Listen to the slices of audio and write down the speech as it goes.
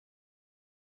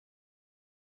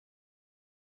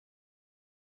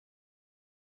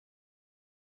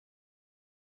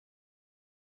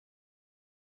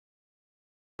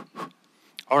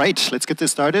All right, let's get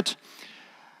this started.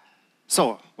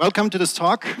 So, welcome to this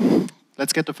talk.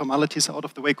 Let's get the formalities out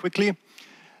of the way quickly.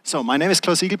 So, my name is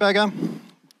Klaus Iglberger,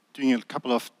 doing a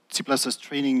couple of C++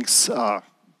 trainings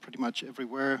pretty much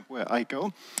everywhere where I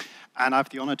go. And I have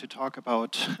the honor to talk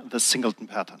about the Singleton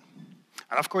pattern.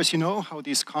 And of course, you know how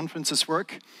these conferences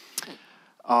work.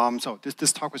 So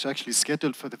this talk was actually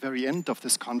scheduled for the very end of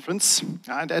this conference.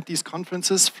 And at these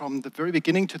conferences, from the very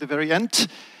beginning to the very end,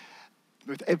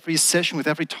 with every session, with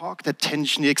every talk, the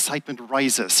tension, the excitement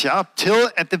rises, yeah? Till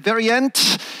at the very end,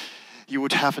 you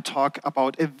would have a talk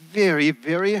about a very,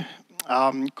 very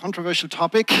controversial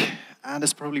topic, and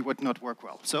this probably would not work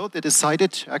well. So they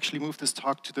decided to actually move this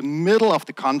talk to the middle of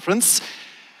the conference.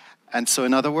 And so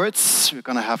in other words, we're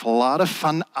gonna have a lot of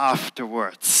fun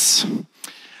afterwards.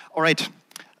 All right,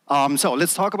 so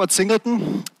let's talk about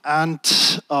Singleton, and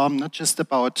not just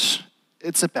about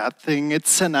it's a bad thing,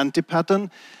 it's an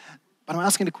anti-pattern, but I'm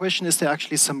asking the question, is there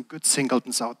actually some good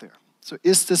singletons out there? So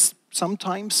is this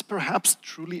sometimes perhaps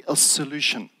truly a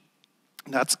solution?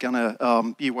 That's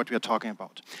gonna be what we are talking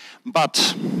about.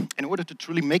 But in order to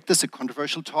truly make this a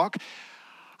controversial talk,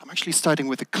 I'm actually starting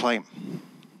with a claim.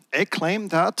 A claim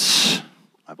that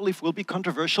I believe will be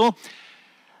controversial.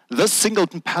 The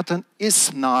Singleton pattern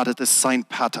is not a design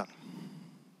pattern.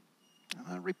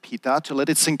 I'll repeat that to let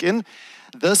it sink in.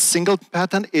 The Singleton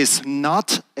pattern is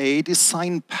not a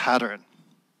design pattern.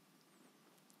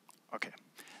 Okay,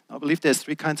 now I believe there's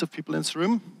three kinds of people in this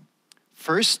room.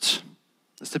 First,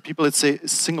 there's the people that say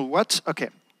single what? Okay,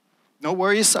 no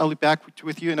worries, I'll be back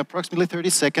with you in approximately 30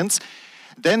 seconds.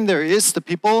 Then there is the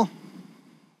people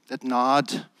that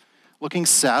nod, looking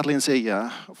sadly and say,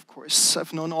 yeah, of course,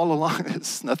 I've known all along,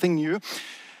 it's nothing new.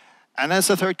 And there's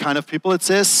the third kind of people that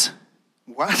says,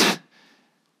 what?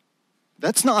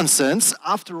 That's nonsense.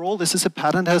 After all, this is a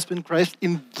pattern that has been created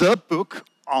in the book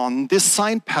on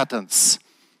design patterns.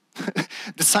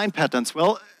 Design patterns,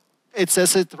 well, it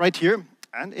says it right here.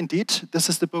 And indeed, this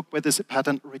is the book where this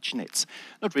pattern originates.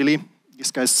 Not really. These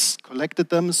guys collected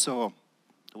them, so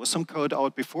there was some code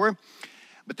out before.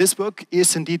 But this book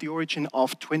is indeed the origin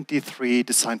of 23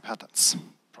 design patterns.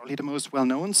 Probably the most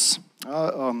well-known.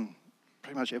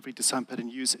 Pretty much every design pattern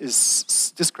used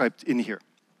is described in here.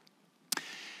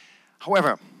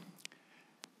 However,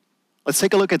 let's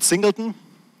take a look at Singleton.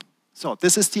 So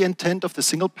this is the intent of the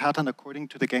single pattern according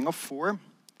to the Gang of Four,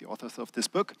 the authors of this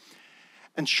book.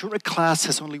 Ensure a class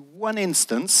has only one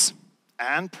instance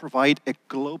and provide a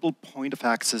global point of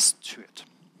access to it.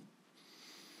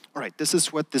 All right, this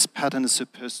is what this pattern is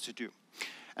supposed to do.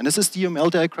 And this is the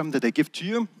UML diagram that I give to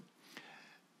you.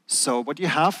 So what you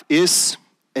have is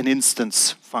an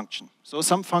instance function. So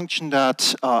some function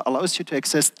that allows you to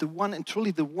access the one and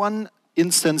truly the one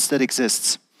instance that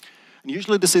exists. And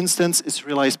usually this instance is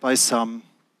realized by some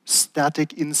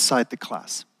static inside the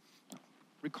class.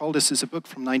 Recall this is a book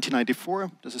from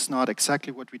 1994. This is not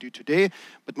exactly what we do today,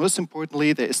 but most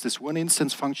importantly, there is this one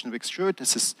instance function of extrude.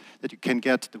 This is that you can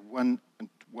get the one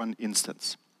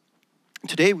instance.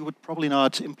 Today, we would probably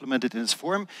not implement it in this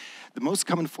form. The most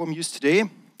common form used today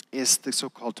is the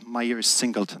so-called Myers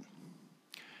Singleton.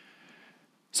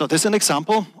 So this is an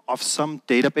example of some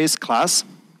database class.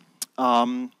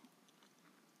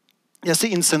 There's the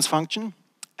instance function,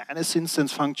 and this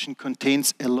instance function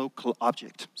contains a local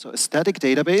object. So a static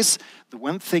database, the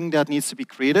one thing that needs to be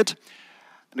created.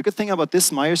 And the good thing about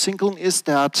this Myers Singleton is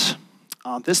that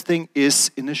this thing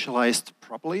is initialized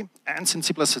properly, and in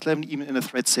C++11 even in a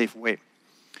thread-safe way.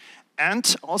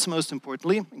 And also most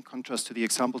importantly, in contrast to the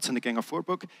examples in the Gang of Four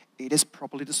book, it is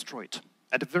properly destroyed.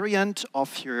 At the very end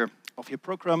of your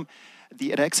program,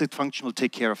 the exit function will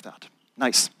take care of that.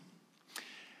 Nice.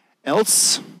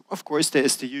 Else, of course, there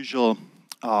is the usual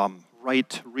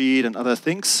write, read, and other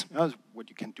things, what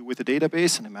you can do with a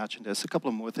database, and imagine there's a couple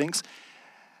of more things.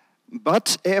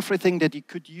 But everything that you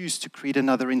could use to create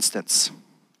another instance,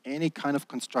 any kind of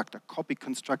constructor, copy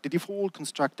constructor, default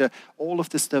constructor, all of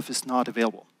this stuff is not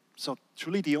available. So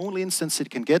truly the only instance that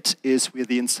you can get is with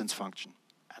the instance function.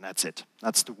 And that's it.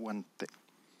 That's the one thing.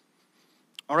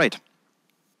 All right.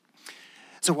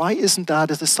 So why isn't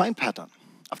that a design pattern?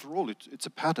 After all, it's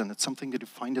a pattern. It's something that you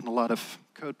find in a lot of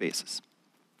code bases.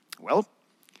 Well,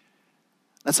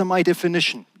 that's my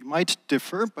definition. You might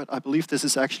differ, but I believe this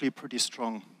is actually a pretty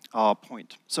strong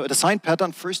point. So a design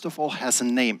pattern, first of all, has a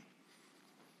name.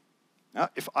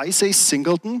 If I say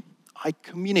Singleton, I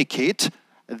communicate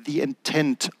the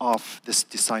intent of this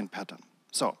design pattern.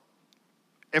 So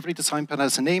every design pattern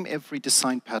has a name, every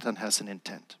design pattern has an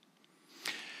intent.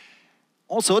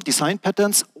 Also, design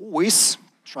patterns always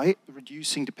try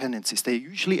reducing dependencies. They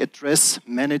usually address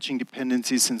managing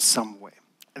dependencies in some way.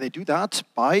 And they do that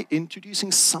by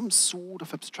introducing some sort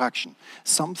of abstraction,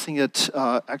 something that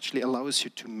actually allows you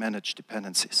to manage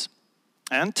dependencies.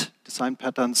 And design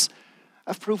patterns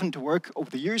have proven to work over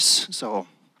the years. So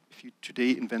if you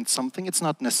today invent something, it's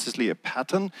not necessarily a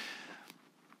pattern.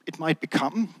 It might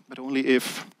become, but only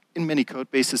if in many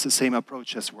code bases the same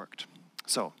approach has worked.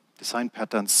 So design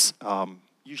patterns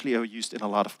usually are used in a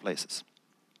lot of places.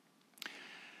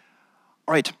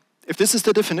 All right, if this is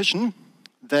the definition,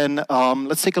 then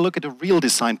let's take a look at a real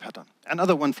design pattern.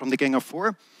 Another one from the Gang of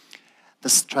Four, the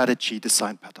strategy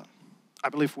design pattern. I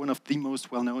believe one of the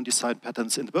most well-known design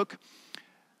patterns in the book.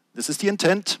 This is the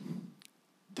intent.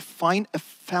 Define a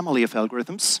family of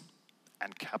algorithms,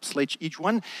 encapsulate each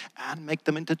one, and make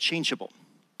them interchangeable.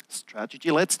 Strategy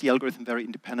lets the algorithm vary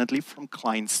independently from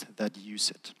clients that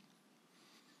use it.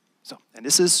 So, and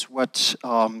this is what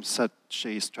such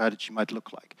a strategy might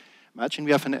look like. Imagine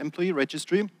we have an employee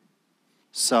registry,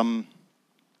 some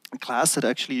class that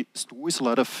actually stores a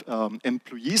lot of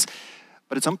employees,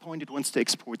 but at some point it wants to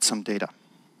export some data.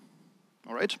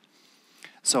 All right?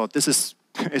 So this is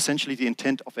essentially the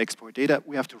intent of export data.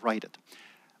 We have to write it.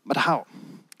 But how?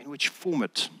 In which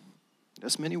format?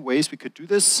 There's many ways we could do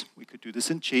this. We could do this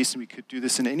in JSON. We could do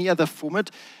this in any other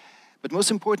format. But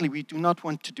most importantly, we do not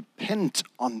want to depend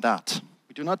on that.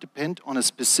 We do not depend on a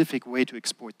specific way to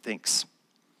export things.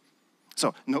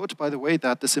 So note, by the way,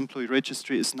 that this employee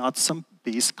registry is not some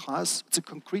base class. It's a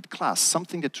concrete class,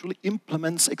 something that truly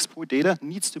implements export data,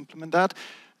 needs to implement that,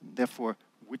 and therefore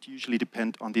would usually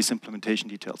depend on these implementation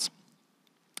details.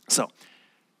 So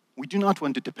we do not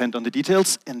want to depend on the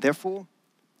details, and therefore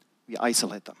we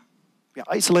isolate them. We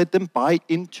isolate them by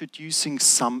introducing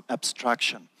some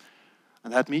abstraction.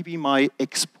 And that may be my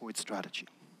export strategy.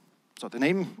 So the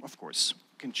name, of course,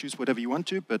 can choose whatever you want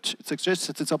to, but it suggests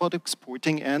that it's about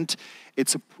exporting, and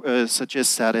it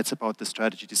suggests that it's about the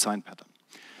strategy design pattern.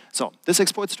 So this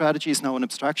export strategy is now an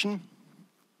abstraction.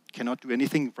 Cannot do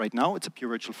anything right now. It's a pure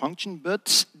virtual function,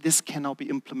 but this can now be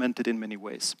implemented in many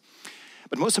ways.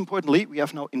 But most importantly, we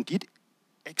have now indeed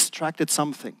extracted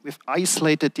something. We've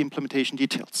isolated the implementation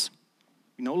details.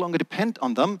 We no longer depend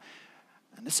on them,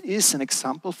 and this is an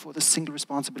example for the single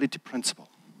responsibility principle.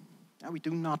 Now, we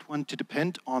do not want to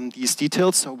depend on these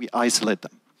details, so we isolate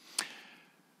them.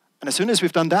 And as soon as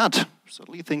we've done that,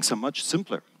 suddenly things are much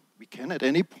simpler. We can at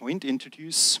any point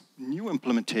introduce new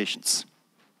implementations,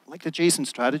 like the JSON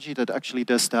strategy that actually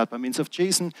does that by means of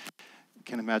JSON. You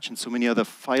can imagine so many other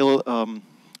file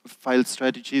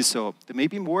strategies, so there may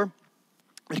be more.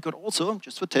 We could also,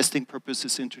 just for testing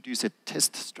purposes, introduce a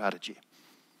test strategy.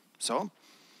 So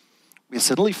we're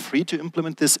suddenly free to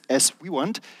implement this as we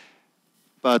want,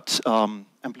 but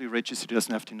employee registry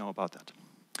doesn't have to know about that.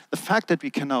 The fact that we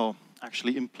can now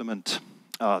actually implement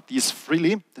these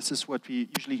freely, this is what we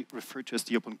usually refer to as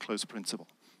the open-close principle.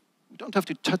 We don't have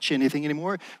to touch anything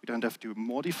anymore. We don't have to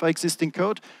modify existing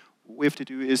code. What we have to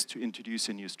do is to introduce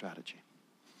a new strategy.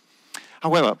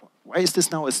 However, why is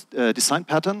this now a design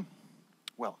pattern?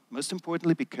 Well, most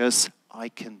importantly, because I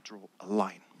can draw a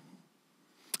line.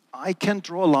 I can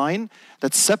draw a line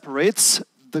that separates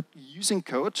the using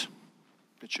code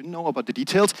that should know about the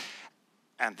details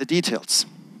and the details.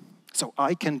 So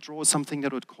I can draw something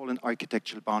that I would call an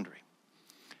architectural boundary.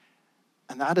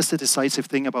 And that is the decisive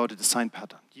thing about a design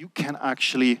pattern. You can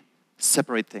actually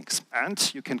separate things,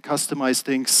 and you can customize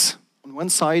things on one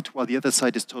side while the other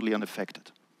side is totally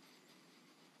unaffected.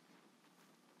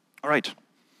 All right.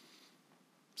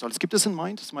 So let's keep this in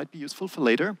mind. This might be useful for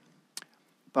later.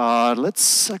 But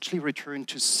let's actually return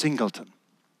to Singleton.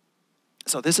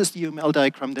 So this is the UML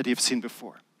diagram that you've seen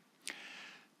before.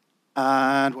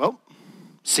 And well,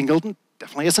 Singleton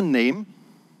definitely has a name,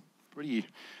 pretty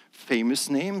famous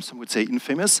name, some would say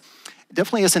infamous. It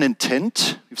definitely has an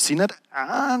intent, we've seen it,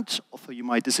 and although you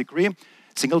might disagree,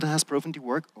 Singleton has proven to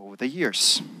work over the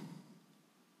years,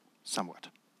 somewhat.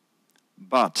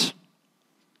 But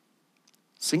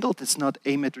Singleton does not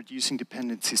aim at reducing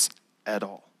dependencies at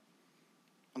all.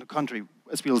 On the contrary,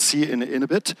 as we'll see in a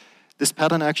bit, this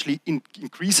pattern actually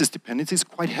increases dependencies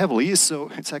quite heavily, so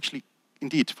it's actually,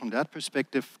 indeed, from that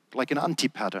perspective, like an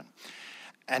anti-pattern.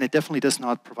 And it definitely does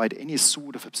not provide any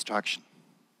sort of abstraction.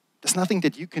 There's nothing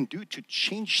that you can do to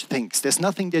change things. There's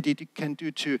nothing that you can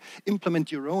do to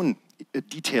implement your own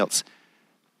details.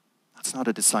 That's not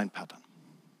a design pattern.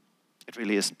 It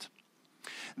really isn't.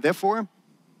 Therefore,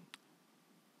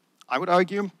 I would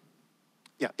argue,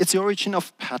 yeah, it's the origin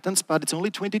of patterns, but it's only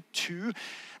 22,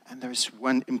 and there's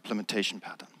one implementation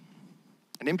pattern.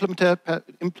 An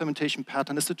implementation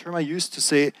pattern is the term I use to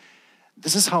say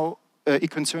this is how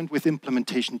it concerned with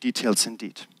implementation details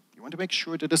indeed. You want to make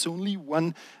sure that there's only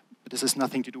one but this has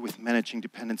nothing to do with managing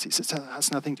dependencies. It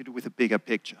has nothing to do with the bigger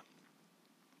picture.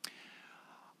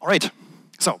 All right,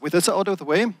 so with this out of the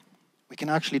way, we can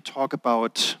actually talk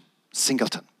about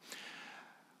Singleton.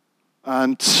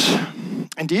 And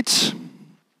indeed,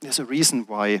 there's a reason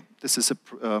why this is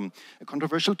a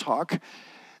controversial talk.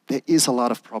 There is a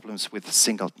lot of problems with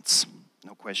singletons,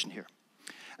 no question here.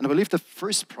 And I believe the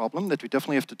first problem that we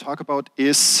definitely have to talk about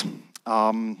is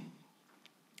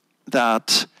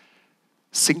that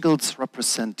singles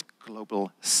represent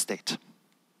global state,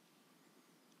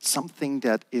 something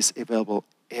that is available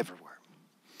everywhere.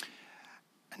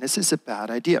 And this is a bad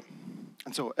idea.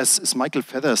 And so as Michael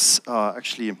Feathers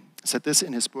actually said this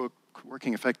in his book,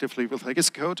 Working Effectively with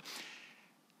Legacy Code,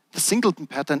 the singleton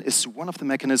pattern is one of the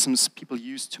mechanisms people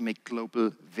use to make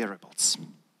global variables.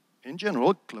 In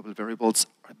general, global variables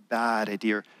are a bad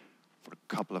idea for a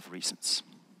couple of reasons.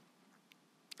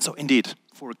 So indeed,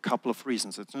 for a couple of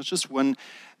reasons. It's not just one,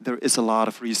 there is a lot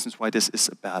of reasons why this is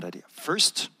a bad idea.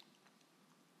 First,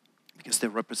 because they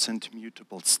represent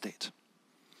mutable state.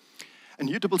 A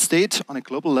mutable state on a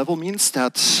global level means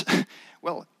that,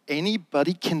 well,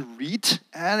 anybody can read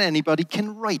and anybody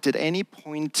can write at any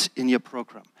point in your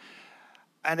program.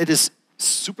 And it is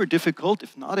super difficult,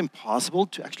 if not impossible,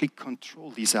 to actually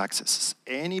control these accesses.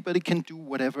 Anybody can do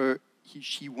whatever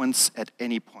she wants at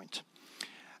any point.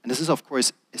 And this is, of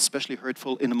course, especially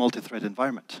hurtful in a multi-thread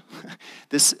environment.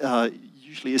 This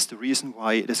usually is the reason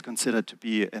why it is considered to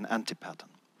be an anti-pattern.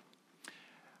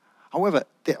 However,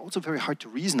 they're also very hard to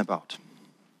reason about,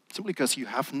 simply because you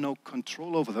have no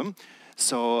control over them.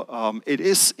 So it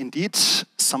is indeed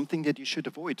something that you should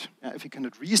avoid. If you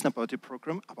cannot reason about your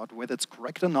program, about whether it's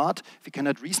correct or not, if you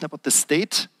cannot reason about the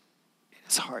state, it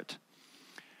is hard.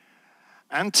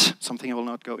 And something I will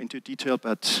not go into detail,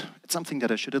 but it's something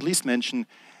that I should at least mention,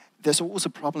 there's also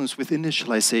problems with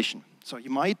initialization. So you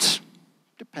might,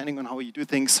 depending on how you do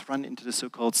things, run into the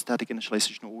so-called static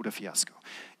initialization order fiasco.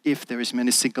 If there is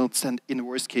many singles, then in the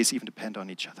worst case, even depend on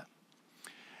each other.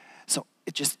 So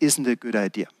it just isn't a good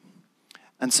idea.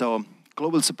 And so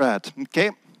globals are bad.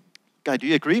 Okay, Guy, do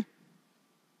you agree?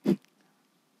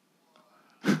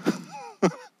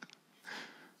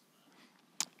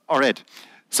 All right.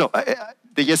 So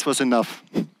the yes was enough.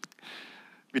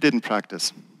 We didn't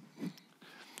practice.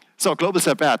 So globals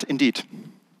are bad, indeed.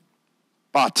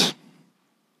 But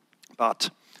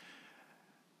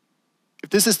if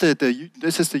this is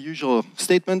the usual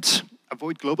statement,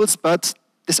 avoid globals, but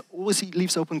this always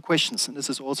leaves open questions, and this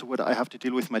is also what I have to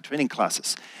deal with in my training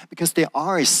classes, because there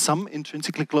are some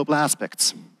intrinsically global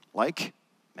aspects, like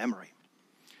memory.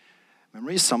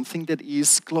 Memory is something that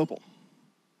is global,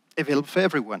 available for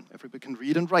everyone. Everybody can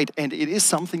read and write, and it is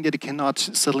something that you cannot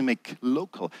suddenly make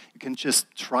local. You can just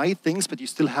try things, but you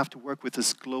still have to work with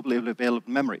this globally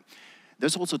available memory.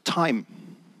 There's also time.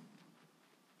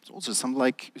 It's also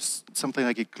something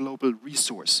like a global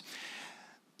resource.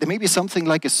 There may be something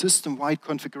like a system-wide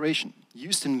configuration,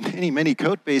 used in many, many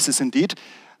code bases indeed.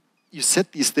 You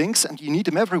set these things and you need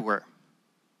them everywhere.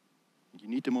 You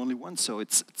need them only once, so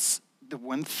it's the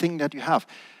one thing that you have.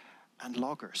 And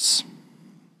loggers.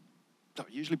 So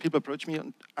usually people approach me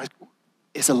and ask,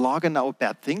 is a logger now a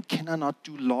bad thing? Can I not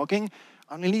do logging?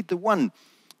 I only need the one.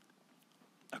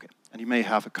 Okay, and you may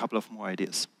have a couple of more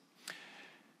ideas.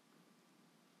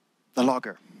 The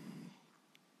logger.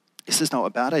 Is this now a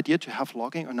bad idea to have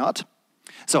logging or not?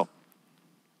 So,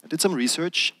 I did some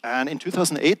research, and in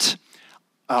 2008,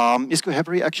 Isco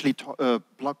Hebry actually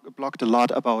blogged a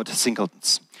lot about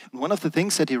singletons. And one of the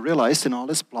things that he realized in all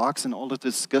his blogs and all the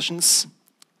discussions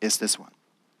is this one.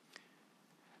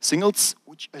 Singles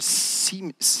which are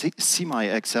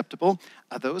semi-acceptable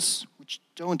are those which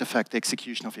don't affect the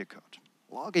execution of your code.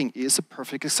 Logging is a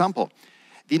perfect example.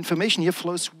 The information here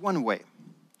flows one way,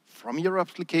 from your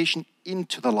application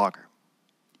into the logger.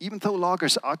 Even though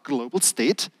loggers are global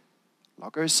state,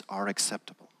 loggers are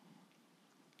acceptable.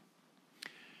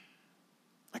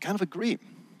 I kind of agree.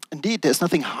 Indeed, there's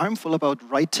nothing harmful about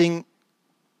writing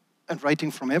and writing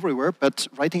from everywhere, but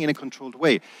writing in a controlled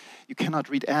way. You cannot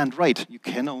read and write, you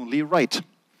can only write.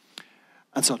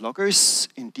 And so loggers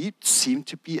indeed seem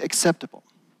to be acceptable.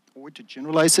 Or to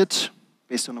generalize it,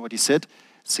 based on what he said,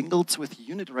 singles with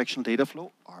unidirectional data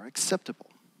flow are acceptable.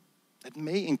 It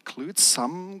may include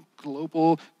some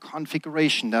global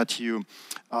configuration that you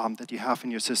have in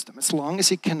your system, as long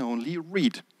as you can only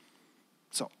read.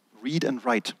 So, read and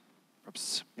write.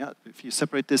 Perhaps, yeah, if you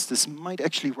separate this might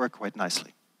actually work quite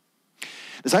nicely.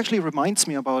 This actually reminds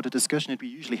me about a discussion that we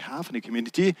usually have in the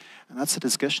community, and that's a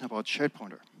discussion about shared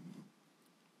pointer.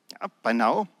 Yeah, by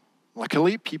now,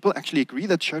 luckily, people actually agree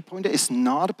that shared pointer is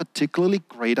not a particularly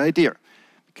great idea,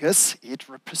 because it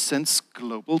represents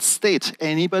global state.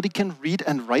 Anybody can read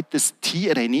and write this T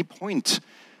at any point.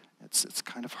 It's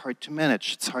kind of hard to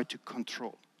manage. It's hard to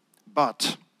control.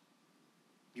 But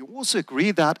you also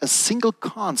agree that a single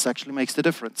const actually makes the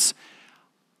difference.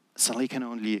 Suddenly you can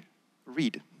only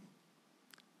read.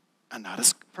 And that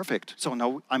is perfect. So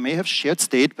now I may have shared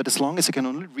state, but as long as I can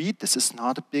only read, this is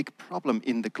not a big problem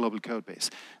in the global code base.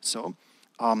 So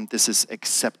this is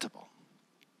acceptable.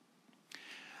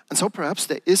 And so perhaps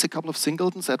there is a couple of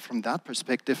singletons that from that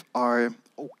perspective are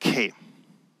okay.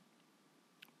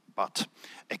 But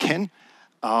again,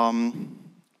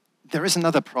 there is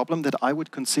another problem that I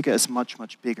would consider as much,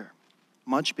 much bigger.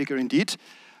 Much bigger indeed,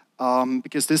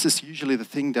 because this is usually the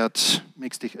thing that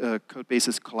makes the code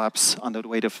bases collapse under the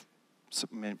weight of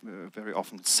very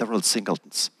often several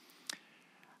singletons.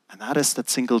 And that is that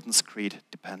singletons create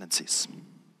dependencies.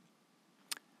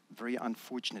 Very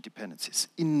unfortunate dependencies,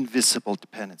 invisible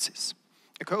dependencies.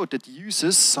 A code that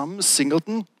uses some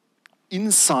singleton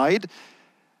inside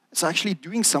is actually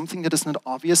doing something that is not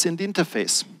obvious in the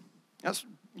interface. Yes,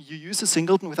 you use a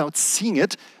singleton without seeing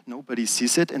it, nobody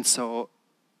sees it, and so,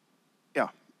 yeah,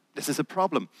 this is a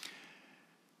problem.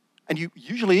 And you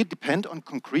usually depend on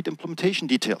concrete implementation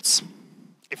details.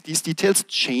 If these details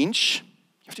change,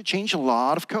 you have to change a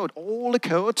lot of code. All the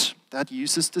code that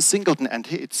uses the singleton, and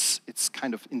it's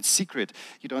kind of in secret.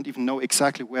 You don't even know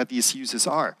exactly where these uses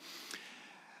are.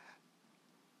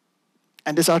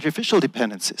 And there's artificial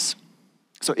dependencies.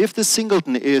 So if the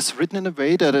singleton is written in a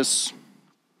way that is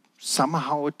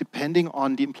somehow depending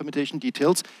on the implementation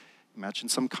details, imagine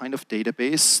some kind of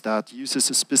database that uses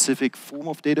a specific form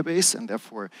of database and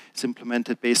therefore is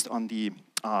implemented based on the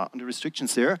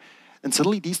restrictions there, and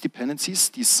suddenly these dependencies,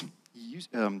 these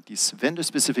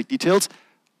vendor-specific details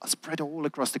are spread all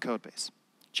across the code base.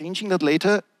 Changing that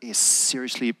later is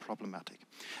seriously problematic.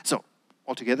 So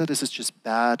altogether, this is just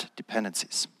bad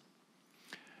dependencies.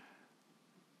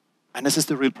 And this is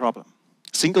the real problem.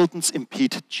 Singletons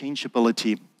impede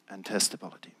changeability and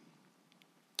testability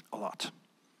a lot.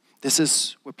 This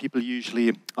is where people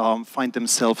usually find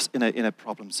themselves in a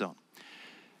problem zone.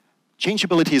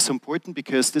 Changeability is important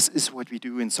because this is what we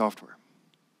do in software.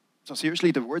 So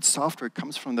seriously, the word software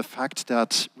comes from the fact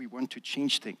that we want to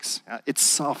change things. It's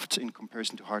soft in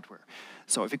comparison to hardware.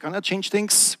 So if we cannot change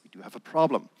things, we do have a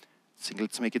problem.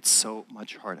 Singletons make it so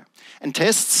much harder. And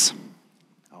tests,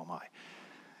 oh my.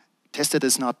 Test that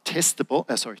is not testable,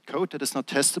 code that is not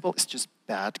testable is just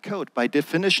bad code by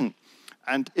definition.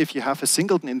 And if you have a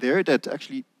singleton in there that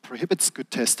actually prohibits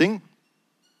good testing,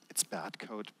 it's bad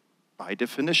code by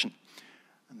definition.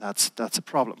 And that's a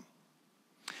problem.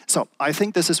 So I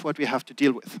think this is what we have to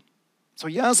deal with. So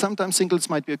yeah, sometimes singletons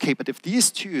might be okay, but if these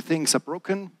two things are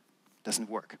broken, it doesn't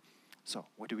work. So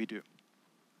what do we do?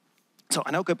 So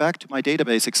I now go back to my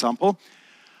database example.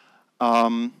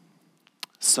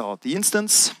 So the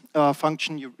instance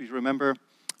function, you remember,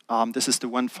 this is the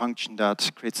one function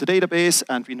that creates a database,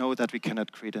 and we know that we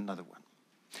cannot create another one.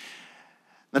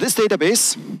 Now this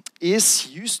database is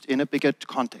used in a bigger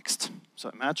context. So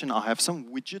imagine I have some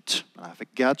widget, I have a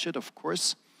gadget, of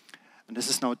course, and this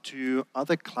is now two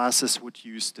other classes would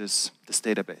use this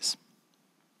database.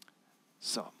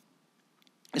 So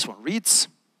this one reads,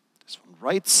 this one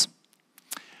writes,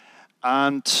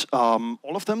 and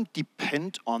all of them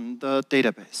depend on the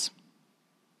database.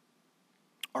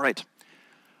 All right.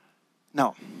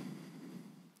 Now,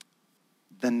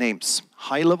 the names,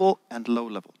 high level and low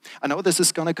level. I know this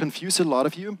is going to confuse a lot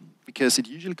of you because it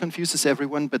usually confuses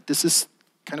everyone, but this is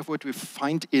kind of what we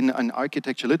find in an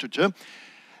architecture literature.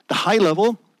 The high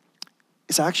level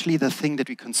is actually the thing that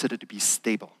we consider to be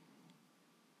stable.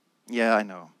 Yeah, I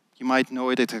know. You might know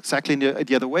it exactly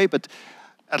the other way, but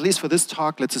at least for this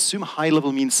talk, let's assume high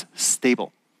level means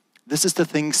stable. This is the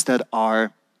things that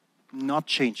are not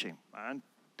changing, and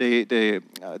they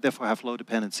therefore have low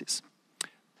dependencies.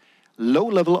 Low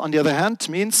level, on the other hand,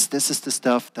 means this is the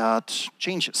stuff that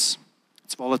changes.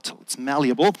 It's volatile, it's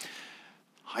malleable,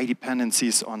 high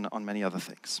dependencies on many other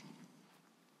things.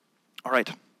 All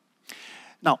right.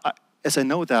 Now, as I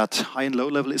know that high and low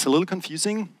level is a little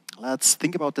confusing, let's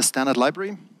think about the standard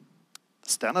library. The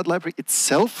standard library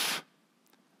itself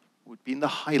would be in the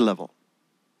high level.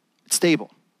 It's stable.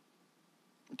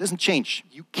 It doesn't change.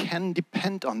 You can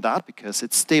depend on that because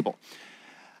it's stable.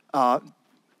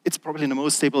 It's probably the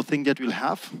most stable thing that we'll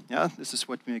have. Yeah, this is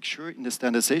what we make sure in the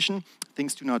standardization.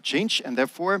 Things do not change, and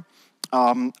therefore,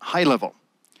 high level.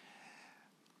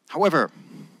 However,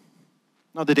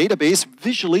 now the database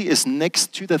visually is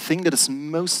next to the thing that is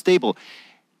most stable.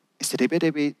 Is the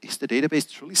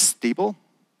database truly stable?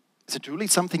 Is it truly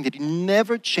something that you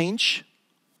never change?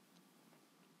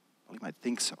 Well, you might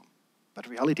think so. But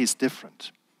reality is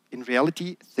different. In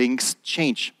reality, things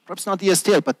change. Perhaps not the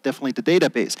STL, but definitely the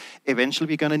database. Eventually,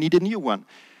 we're going to need a new one.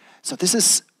 So this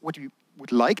is what we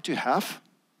would like to have,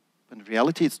 but in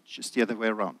reality, it's just the other way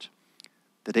around.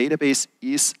 The database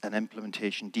is an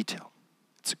implementation detail.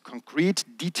 It's a concrete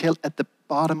detail at the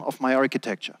bottom of my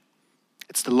architecture.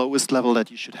 It's the lowest level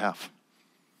that you should have.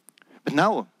 But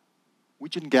now,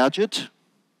 widget and gadget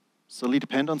solely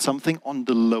depend on something on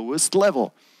the lowest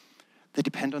level. They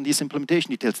depend on these implementation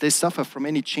details. They suffer from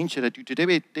any change that I do to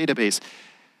the database.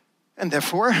 And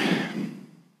therefore,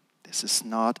 this is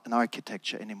not an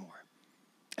architecture anymore.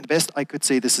 At best, I could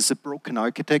say this is a broken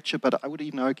architecture, but I would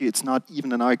even argue it's not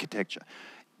even an architecture.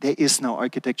 There is no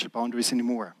architectural boundaries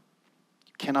anymore.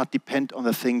 You cannot depend on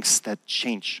the things that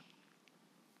change.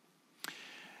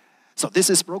 So this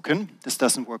is broken. This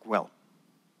doesn't work well.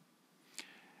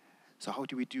 So how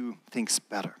do we do things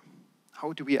better?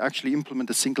 How do we actually implement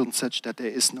a singleton such that there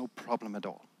is no problem at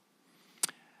all?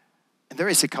 And there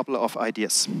is a couple of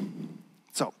ideas.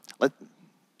 So,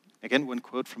 again, one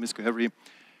quote from Mr. Every.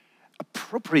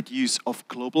 Appropriate use of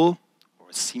global or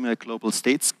semi-global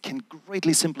states can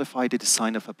greatly simplify the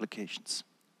design of applications.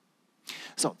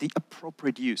 So, the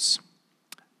appropriate use.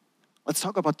 Let's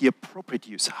talk about the appropriate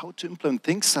use, how to implement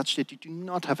things such that you do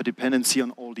not have a dependency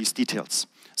on all these details,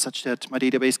 such that my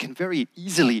database can very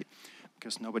easily,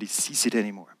 because nobody sees it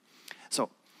anymore. So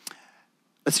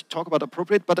let's talk about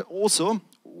appropriate, but also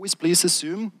always please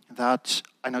assume that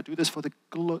I now do this for the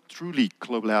truly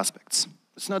global aspects.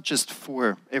 It's not just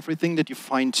for everything that you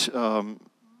find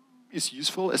is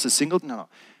useful as a singleton. No.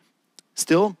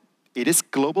 Still, it is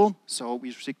global, so we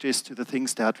restrict this to the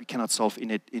things that we cannot solve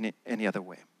in any other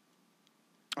way.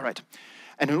 All right,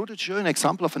 and in order to show an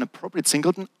example of an appropriate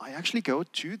singleton, I actually go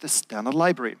to the standard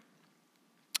library.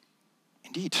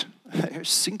 Indeed, there's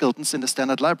singletons in the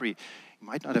standard library. You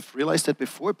might not have realized that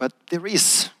before, but there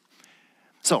is.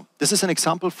 So this is an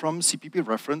example from CPP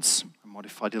reference. I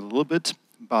modified it a little bit,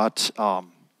 but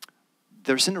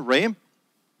there's an array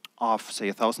of, say,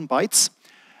 1,000 bytes.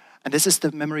 And this is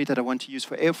the memory that I want to use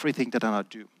for everything that I now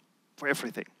do, for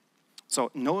everything. So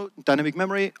no dynamic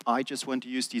memory, I just want to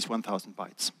use these 1,000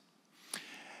 bytes.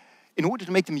 In order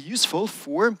to make them useful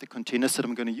for the containers that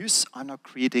I'm going to use, I'm now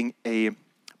creating a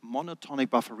monotonic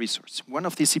buffer resource. One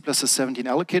of these C++17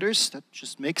 allocators that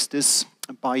just makes this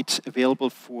byte available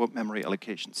for memory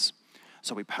allocations.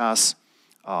 So we pass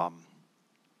raw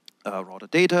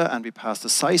data and we pass the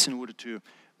size in order to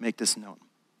make this known.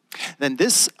 Then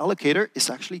this allocator is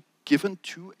actually given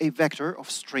to a vector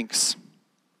of strings.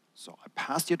 So I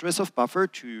pass the address of buffer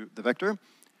to the vector,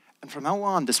 and from now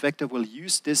on, this vector will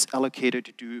use this allocator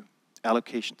to do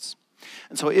allocations.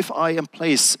 And so if I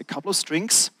place a couple of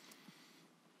strings,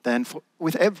 then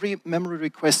with every memory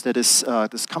request that is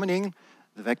coming in,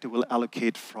 the vector will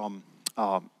allocate from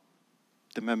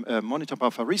the monitor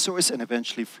buffer resource and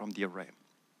eventually from the array.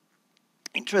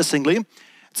 Interestingly,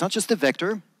 it's not just the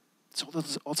vector,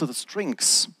 it's also the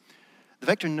strings. The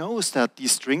vector knows that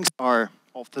these strings are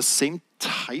of the same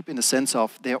type in the sense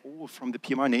of they're all from the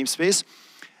PMR namespace.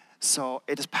 So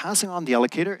it is passing on the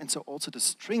allocator, and so also the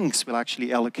strings will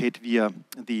actually allocate via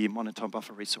the monitor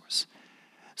buffer resource.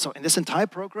 So in this entire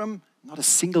program, not a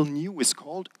single new is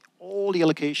called. All the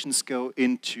allocations go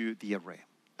into the array.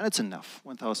 And it's enough.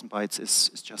 1,000 bytes is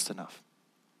just enough.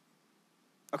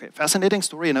 Okay, fascinating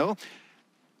story, you know.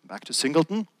 Back to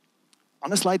singleton. On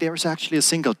the slide, there is actually a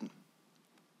singleton.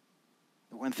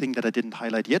 The one thing that I didn't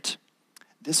highlight yet,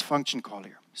 this function call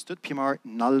here, std PMR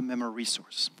null memory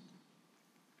resource.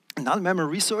 A null memory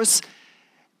resource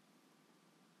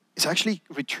is actually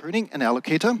returning an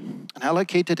allocator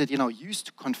that used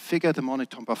to configure the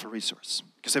monitor buffer resource.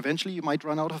 Because eventually you might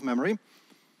run out of memory.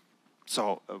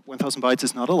 So 1,000 bytes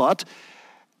is not a lot.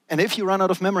 And if you run out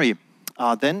of memory,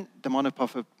 then the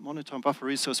monitor buffer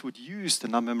resource would use the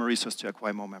null memory resource to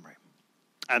acquire more memory.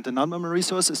 And the null memory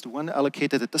resource is the one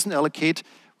allocator that doesn't allocate.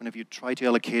 Whenever you try to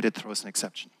allocate, it throws an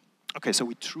exception. Okay, so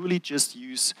we truly just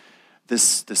use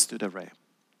this std array.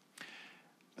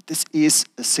 But this is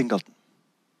a singleton.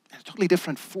 In a totally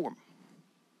different form.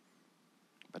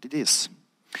 But it is.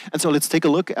 And so let's take a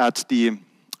look at the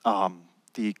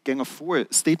gang of 4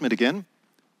 statement again.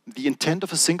 The intent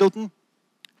of a singleton: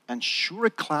 ensure a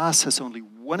class has only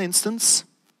one instance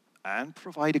and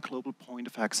provide a global point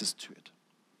of access to it.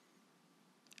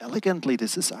 Elegantly,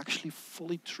 this is actually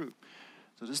fully true.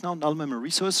 So this is now null memory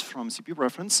resource from CPU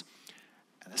reference.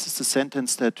 And this is the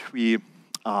sentence that we're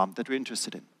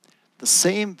interested in. The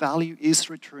same value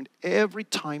is returned every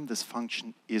time this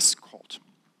function is called.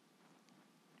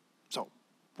 So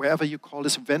wherever you call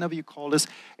this, whenever you call this,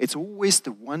 it's always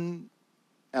the one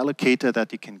allocator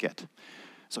that you can get.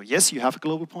 So yes, you have a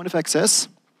global point of access,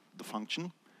 the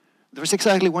function. There's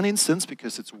exactly one instance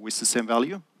because it's always the same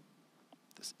value.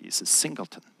 This is a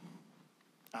singleton.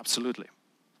 Absolutely.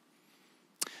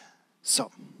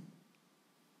 So,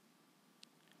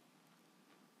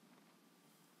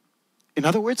 in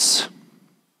other words,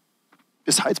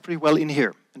 this hides pretty well in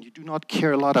here, and you do not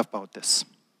care a lot about this.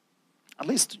 At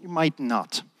least you might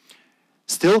not.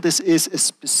 Still, this is a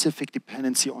specific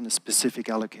dependency on a specific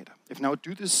allocator. If now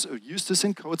do this or use this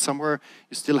in code somewhere,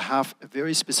 you still have a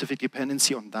very specific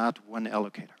dependency on that one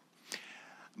allocator.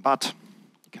 But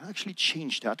you can actually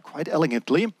change that quite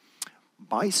elegantly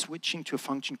by switching to a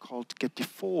function called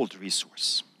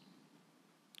getDefaultResource.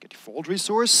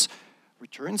 GetDefaultResource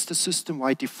returns the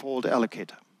system-wide default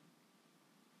allocator.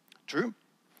 True.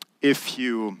 If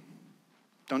you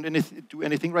don't do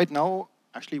anything right now,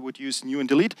 actually would use new and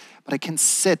delete, but I can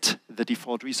set the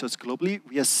default resource globally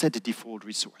via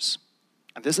setDefaultResource.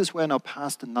 And this is where I now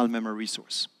pass the null memory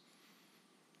resource.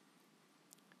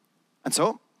 And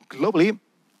so, globally,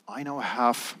 I now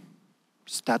have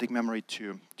static memory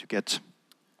to get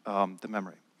the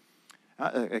memory,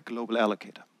 a global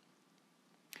allocator.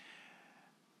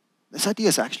 This idea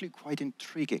is actually quite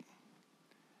intriguing.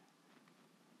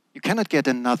 You cannot get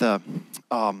another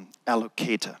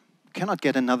allocator. You cannot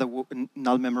get another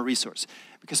null memory resource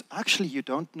because actually you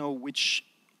don't know which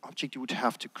object you would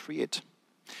have to create.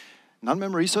 Null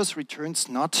memory resource returns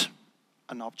not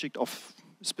an object of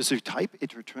a specific type,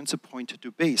 it returns a pointer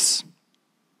to base.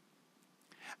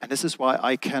 And this is why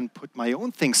I can put my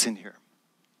own things in here.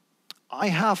 I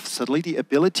have suddenly the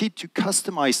ability to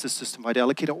customize the system-wide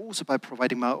allocator also by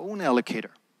providing my own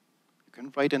allocator. You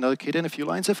can write an allocator in a few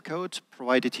lines of code,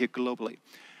 provide it here globally.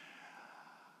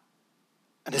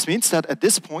 And this means that at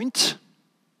this point,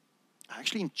 I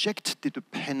actually inject the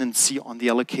dependency on the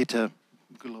allocator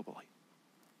globally.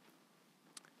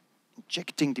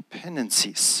 Injecting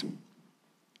dependencies.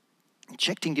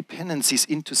 Injecting dependencies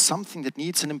into something that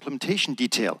needs an implementation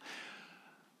detail.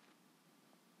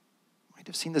 Might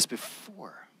have seen this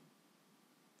before.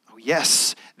 Oh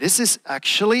yes, this is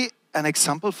actually an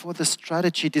example for the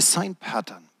strategy design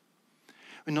pattern.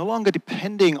 We're no longer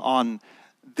depending on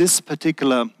this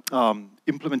particular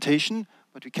implementation,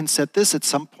 but we can set this at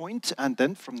some point and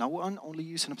then from now on only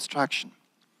use an abstraction.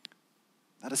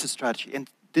 That is a strategy. And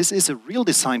this is a real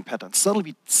design pattern.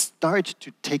 Suddenly we start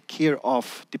to take care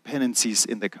of dependencies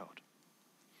in the code.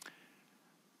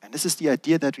 And this is the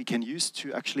idea that we can use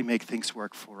to actually make things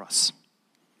work for us.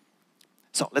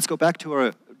 So let's go back to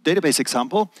our database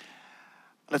example.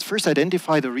 Let's first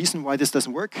identify the reason why this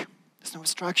doesn't work. There's no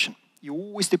abstraction. You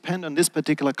always depend on this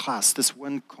particular class, this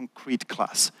one concrete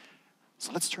class.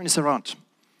 So let's turn this around.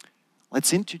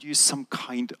 Let's introduce some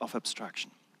kind of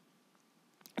abstraction.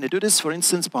 And I do this, for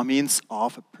instance, by means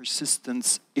of a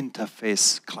persistence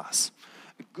interface class.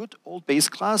 A good old base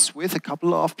class with a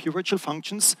couple of pure virtual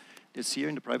functions. This here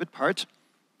in the private part.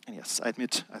 And yes, I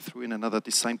admit I threw in another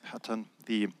design pattern,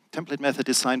 the template method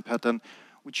design pattern,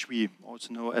 which we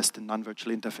also know as the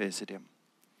non-virtual interface idiom.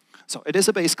 So it is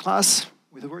a base class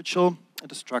with a virtual, a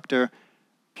destructor,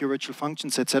 pure virtual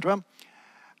functions, etc.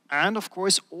 And of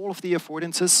course, all of the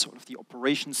affordances, all of the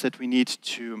operations that we need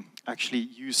to actually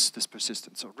use this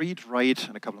persistence. So read, write,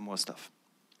 and a couple more stuff.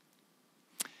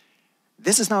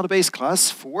 This is now the base class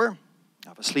for,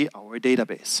 obviously, our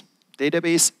database.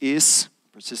 Database is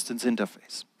persistence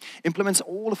interface. Implements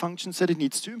all the functions that it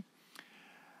needs to.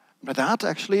 By that,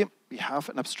 actually, we have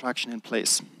an abstraction in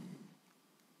place.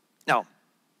 Now,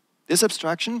 this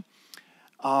abstraction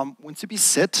wants to be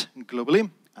set globally,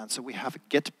 and so we have a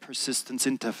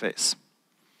getPersistence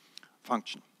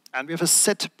function. And we have a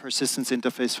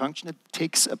setPersistence function that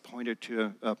takes a pointer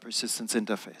to a persistence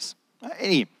interface.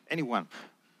 Any one,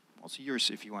 also yours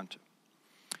if you want to.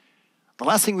 The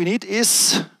last thing we need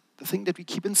is the thing that we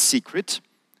keep in secret,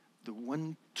 the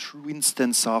one true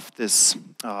instance of this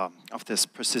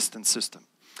persistence system.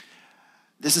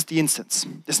 This is the instance.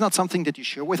 This is not something that you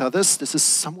share with others. This is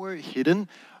somewhere hidden.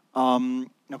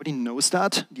 Nobody knows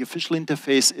that. The official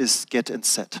interface is get and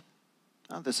set.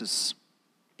 This is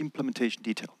implementation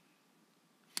detail.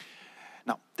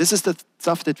 Now, this is the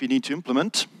stuff that we need to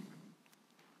implement.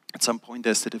 At some point,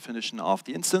 there's the definition of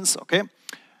the instance. Okay.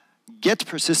 Get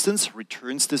persistence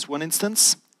returns this one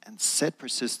instance, and set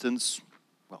persistence,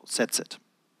 well, sets it.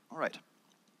 All right.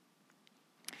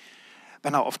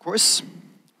 But now, of course,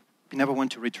 we never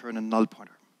want to return a null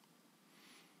pointer.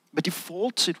 By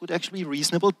default, it would actually be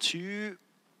reasonable to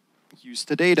use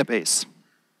the database.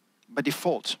 By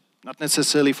default, not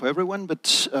necessarily for everyone,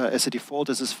 but as a default,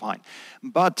 this is fine.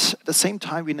 But at the same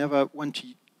time, we never want to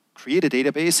create a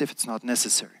database if it's not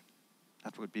necessary.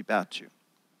 That would be bad too.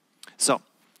 So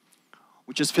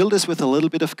We just fill this with a little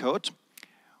bit of code.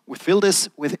 We fill this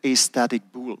with a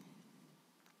static bool.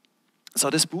 So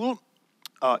this bool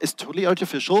is totally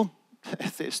artificial.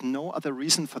 There's no other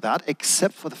reason for that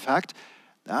except for the fact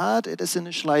that it is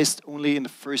initialized only in the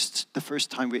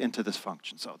first time we enter this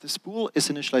function. So this bool is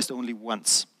initialized only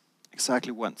once,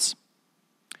 exactly once.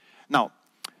 Now,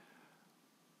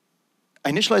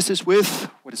 I initialize this with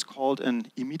what is called an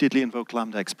immediately invoked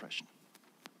lambda expression.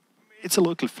 It's a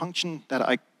local function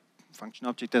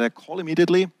object that I call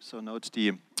immediately. So note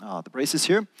the braces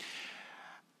here.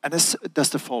 And this does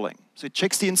the following. So it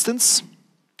checks the instance,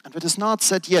 and if it is not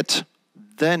set yet,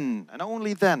 then, and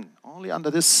only then, only under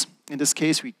this, in this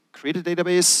case, we create a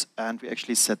database, and we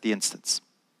actually set the instance.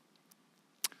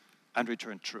 And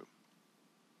return true.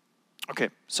 Okay,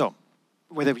 so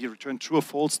whether we return true or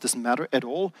false doesn't matter at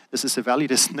all. This is a value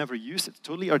that's never used. It's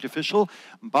totally artificial,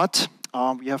 but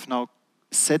we have now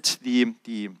set the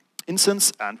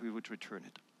instance, and we would return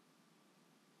it.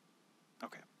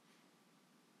 Okay.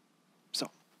 So,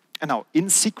 and now in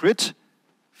secret,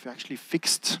 we've actually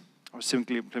fixed our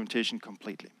single implementation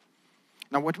completely.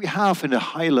 Now what we have in a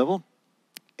high level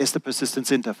is the persistence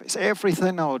interface.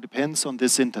 Everything now depends on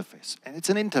this interface, and it's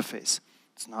an interface.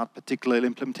 It's not particular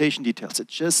implementation details,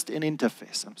 it's just an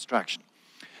interface abstraction.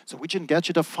 So widget and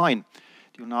gadget are fine.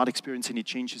 You will not experience any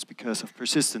changes because of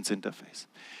persistence interface.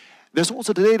 There's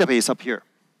also the database up here.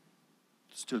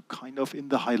 Still kind of in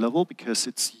the high level because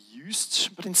it's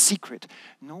used, but in secret.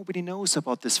 Nobody knows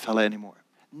about this fella anymore.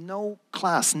 No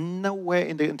class, nowhere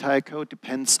in the entire code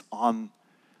depends on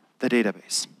the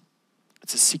database.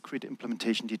 It's a secret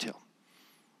implementation detail.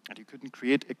 And you couldn't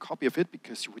create a copy of it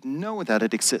because you would know that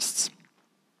it exists.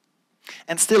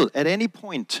 And still, at any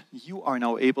point, you are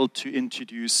now able to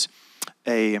introduce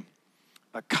a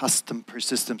custom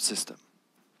persistence system.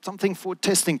 Something for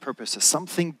testing purposes,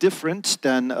 something different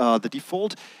than the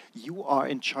default. You are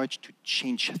in charge to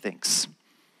change things.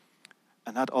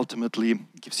 And that ultimately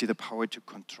gives you the power to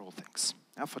control things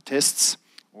for tests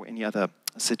or any other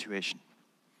situation.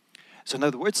 So in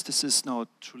other words, this is now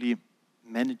truly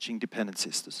managing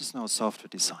dependencies. This is now software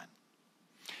design.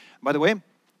 By the way,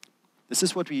 this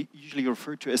is what we usually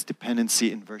refer to as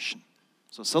dependency inversion.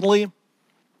 So suddenly,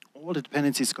 all the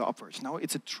dependencies go upwards. Now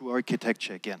it's a true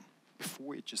architecture again.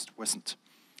 Before it just wasn't.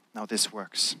 Now this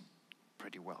works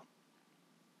pretty well.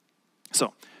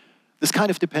 So this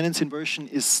kind of dependency inversion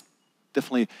is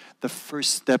definitely the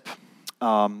first step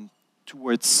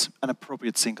towards an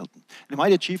appropriate singleton. And you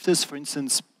might achieve this, for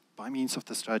instance, by means of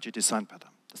the strategy design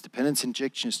pattern. This dependency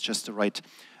injection is just the right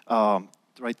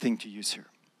thing to use here.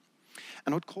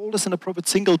 And I would call this an appropriate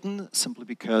singleton simply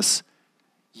because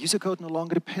user code no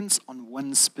longer depends on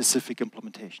one specific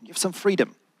implementation. You have some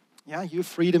freedom. Yeah, you have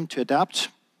freedom to adapt.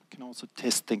 You can also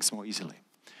test things more easily.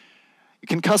 You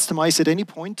can customize at any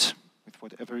point with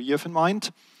whatever you have in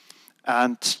mind.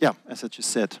 And yeah, as I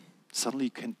just said, suddenly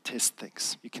you can test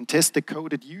things. You can test the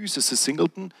code it uses a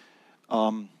singleton,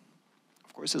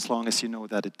 of course, as long as you know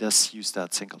that it does use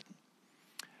that singleton.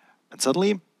 And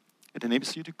suddenly, it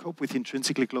enables you to cope with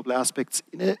intrinsically global aspects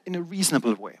in a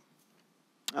reasonable way,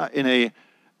 in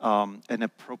an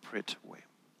appropriate way.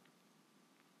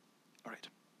 All right.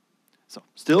 So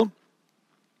still,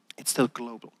 it's still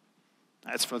global.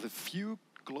 As for the few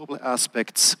global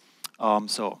aspects,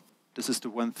 so this is the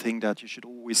one thing that you should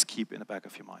always keep in the back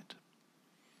of your mind.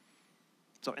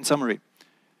 So in summary,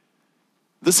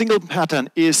 the singleton pattern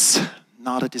is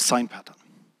not a design pattern.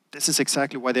 This is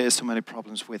exactly why there are so many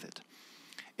problems with it.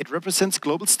 It represents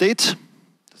global state.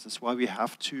 This is why we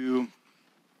have to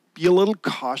be a little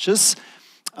cautious.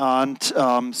 And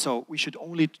so we should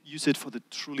only use it for the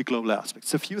truly global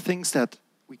aspects. A few things that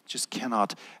we just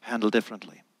cannot handle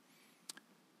differently.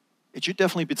 It should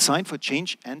definitely be designed for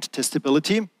change and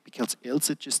testability, because else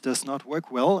it just does not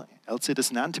work well, else it is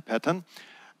an anti-pattern.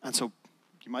 And so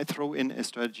you might throw in a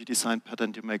strategy design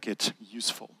pattern to make it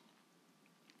useful.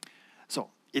 So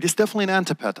it is definitely an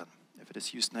anti-pattern if it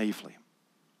is used naively.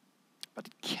 But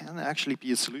it can actually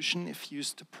be a solution if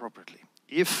used appropriately.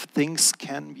 If things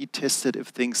can be tested, if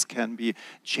things can be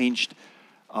changed,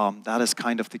 that is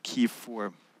kind of the key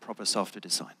for proper software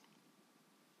design.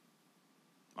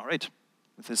 All right,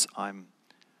 with this, I'm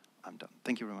done.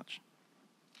 Thank you very much.